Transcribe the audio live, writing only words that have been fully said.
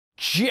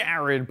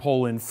Jared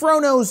Polin,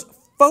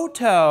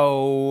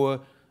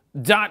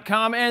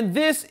 FroKnowsPhoto.com, and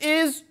this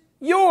is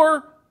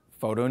your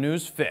Photo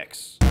News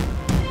Fix.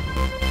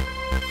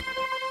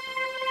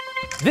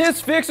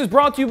 This fix is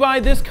brought to you by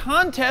this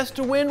contest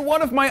to win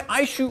one of my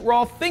I Shoot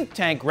Raw Think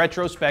Tank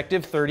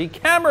Retrospective 30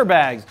 camera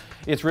bags.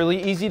 It's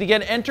really easy to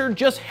get entered.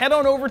 Just head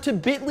on over to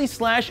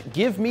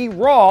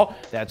bit.ly/GiveMeRaw.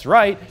 That's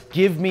right,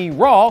 Give Me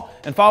Raw,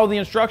 and follow the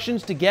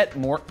instructions to get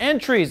more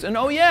entries. And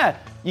oh yeah,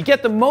 you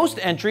get the most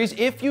entries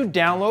if you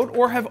download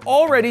or have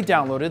already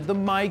downloaded the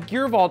My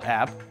Gear Vault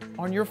app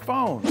on your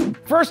phone.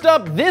 First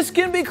up, this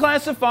can be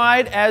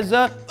classified as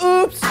a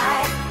oops.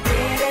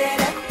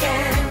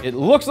 It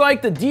looks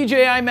like the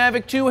DJI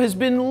Mavic 2 has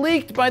been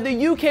leaked by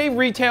the UK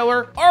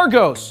retailer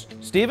Argos.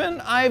 Steven,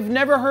 I've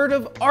never heard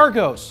of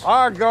Argos.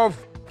 Go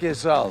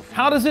yourself.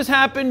 How does this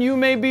happen, you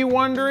may be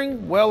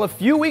wondering? Well, a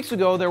few weeks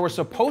ago, there was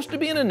supposed to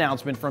be an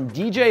announcement from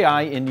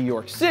DJI in New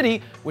York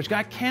City, which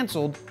got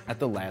canceled at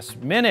the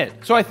last minute.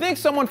 So I think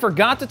someone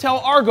forgot to tell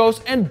Argos,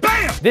 and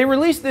BAM! They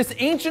released this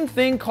ancient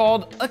thing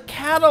called a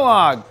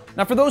catalog.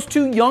 Now, for those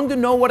too young to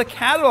know what a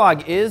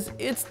catalog is,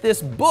 it's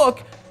this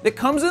book that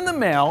comes in the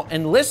mail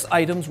and lists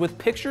items with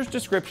pictures,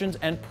 descriptions,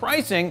 and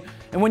pricing.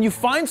 And when you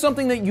find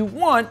something that you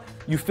want,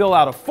 you fill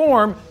out a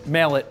form,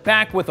 mail it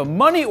back with a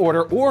money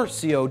order or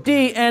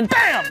COD, and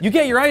BAM! You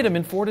get your item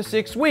in 4 to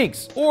 6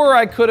 weeks. Or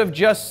I could have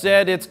just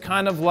said it's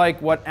kind of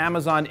like what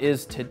Amazon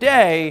is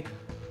today.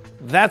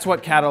 That's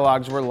what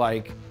catalogs were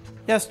like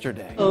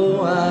yesterday.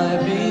 Oh, I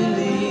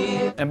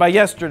believe. And by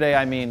yesterday,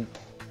 I mean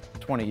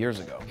 20 years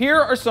ago. Here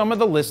are some of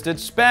the listed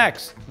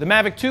specs. The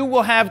Mavic 2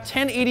 will have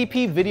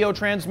 1080p video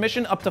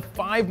transmission up to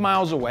 5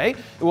 miles away.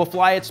 It will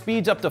fly at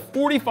speeds up to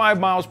 45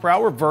 miles per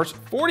hour versus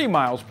 40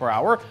 miles per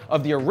hour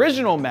of the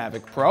original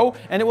Mavic Pro,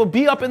 and it will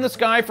be up in the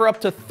sky for up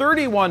to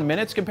 31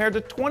 minutes compared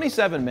to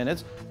 27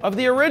 minutes of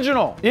the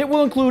original. It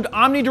will include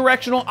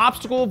omnidirectional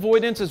obstacle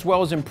avoidance as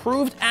well as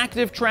improved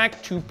Active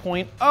Track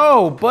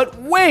 2.0.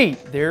 But wait,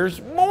 there's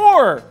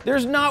more.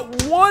 There's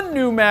not one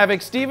new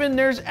Mavic, Steven,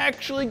 there's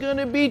actually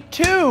gonna be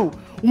two.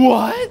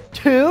 What?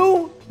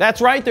 Two? That's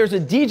right, there's a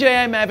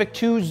DJI Mavic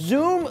 2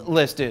 zoom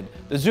listed.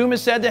 The zoom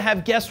is said to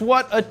have, guess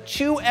what, a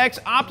 2x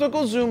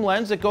optical zoom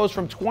lens that goes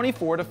from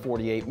 24 to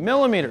 48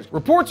 millimeters.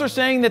 Reports are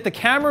saying that the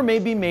camera may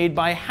be made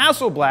by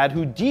Hasselblad,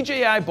 who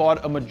DJI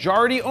bought a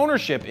majority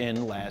ownership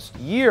in last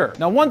year.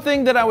 Now, one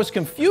thing that I was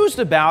confused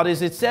about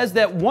is it says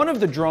that one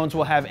of the drones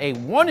will have a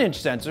 1-inch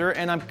sensor,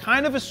 and I'm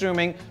kind of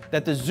assuming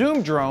that the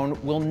zoom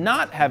drone will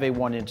not have a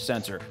 1-inch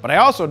sensor. But I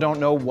also don't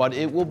know what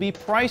it will be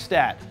priced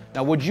at.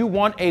 Now, would you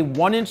want a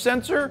 1-inch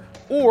sensor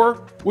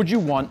or would you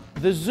want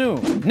the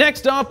zoom?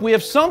 Next up, we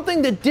have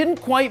something that didn't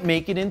quite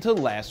make it into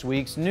last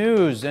week's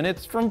news, and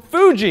it's from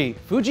Fuji.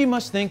 Fuji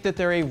must think that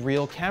they're a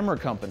real camera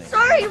company.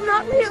 Sorry, I'm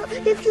not real.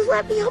 If you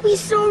let me, I'll be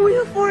so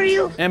real for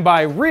you. And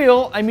by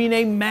real, I mean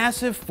a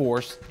massive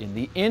force in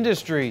the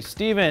industry.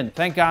 Steven,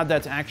 thank God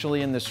that's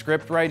actually in the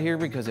script right here,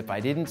 because if I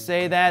didn't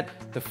say that,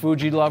 the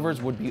Fuji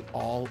lovers would be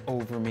all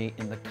over me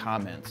in the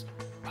comments.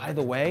 By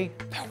the way,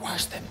 they're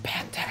worse than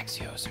Pentax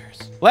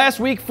users. Last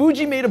week,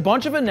 Fuji made a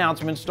bunch of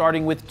announcements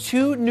starting with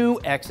 2 new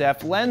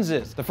XF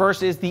lenses. The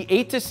first is the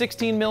 8 to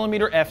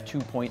 16mm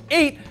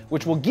f2.8,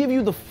 which will give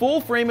you the full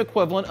frame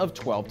equivalent of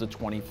 12 to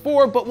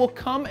 24, but will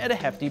come at a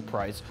hefty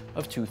price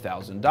of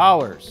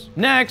 $2,000.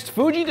 Next,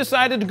 Fuji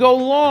decided to go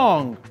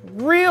long,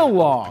 real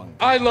long.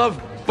 I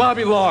love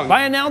Bobby Long.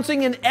 By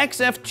announcing an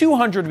XF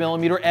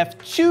 200mm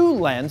f2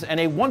 lens and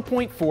a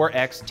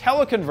 1.4x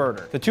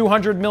teleconverter. The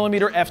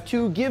 200mm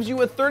f2 gives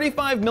you a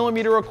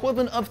 35mm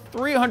equivalent of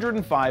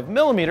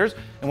 305mm,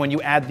 and when you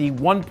add the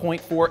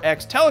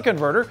 1.4x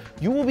teleconverter,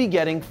 you will be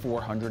getting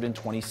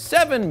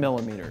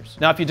 427mm.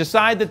 Now, if you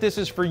decide that this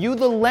is for you,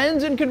 the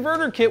lens and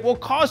converter kit will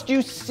cost you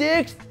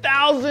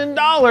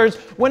 $6,000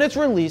 when it's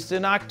released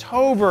in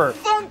October.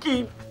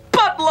 Funky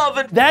butt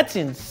loving. That's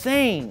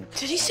insane.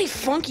 Did he say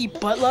funky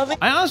butt loving?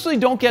 I honestly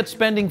don't get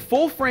spending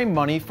full frame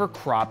money for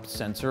cropped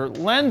sensor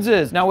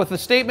lenses. Now, with a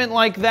statement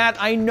like that,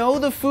 I know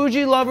the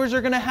Fuji lovers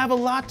are gonna have a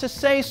lot to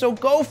say, so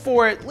go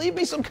for it. Leave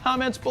me some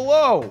comments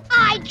below.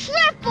 I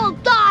triple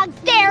dog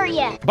dare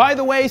ya. By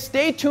the way,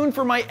 stay tuned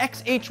for my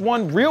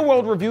XH1 real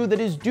world review that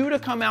is due to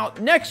come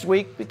out next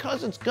week,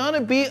 because it's gonna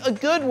be a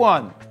good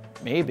one.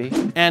 Maybe.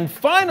 And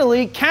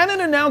finally, Canon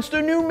announced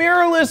a new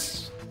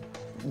mirrorless.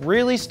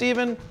 Really,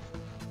 Steven?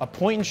 A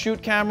point and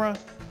shoot camera?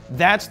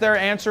 That's their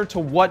answer to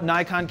what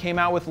Nikon came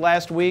out with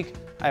last week?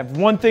 I have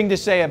one thing to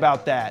say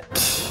about that.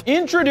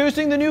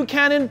 Introducing the new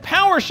Canon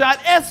PowerShot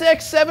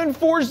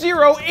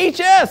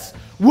SX740HS.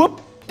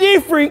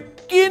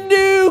 Whoop-de-freaking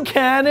do,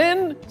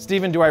 Canon.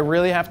 Steven, do I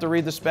really have to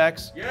read the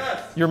specs?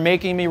 Yes. You're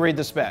making me read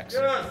the specs?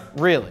 Yes.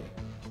 Really?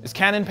 Is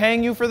Canon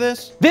paying you for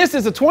this? This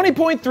is a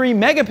 20.3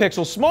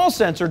 megapixel small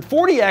censored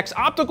 40x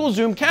optical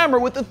zoom camera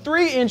with a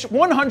 3-inch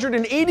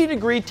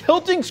 180-degree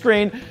tilting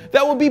screen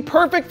that will be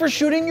perfect for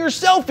shooting your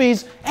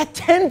selfies at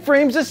 10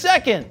 frames a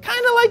second.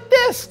 Kind of like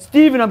this.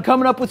 Steven, I'm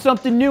coming up with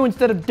something new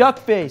instead of duck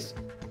face.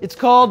 It's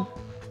called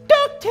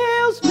duck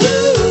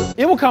cocktails.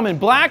 It will come in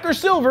black or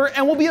silver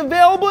and will be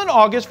available in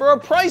August for a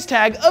price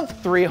tag of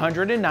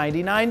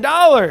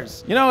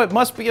 $399. You know, it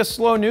must be a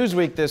slow news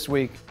week this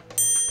week.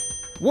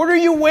 What are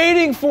you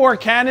waiting for,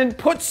 Canon?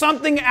 Put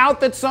something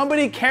out that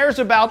somebody cares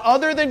about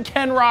other than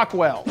Ken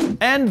Rockwell.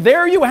 And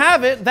there you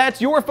have it. That's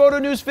your photo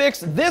news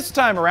fix this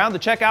time around. To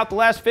check out the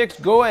last fix,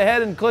 go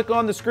ahead and click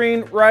on the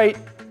screen right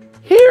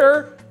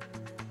here.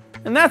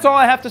 And that's all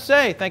I have to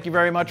say. Thank you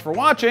very much for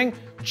watching.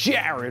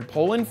 Jared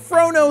Polin,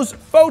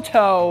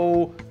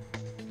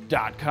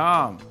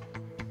 FroKnowsPhoto.com.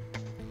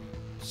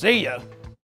 See ya.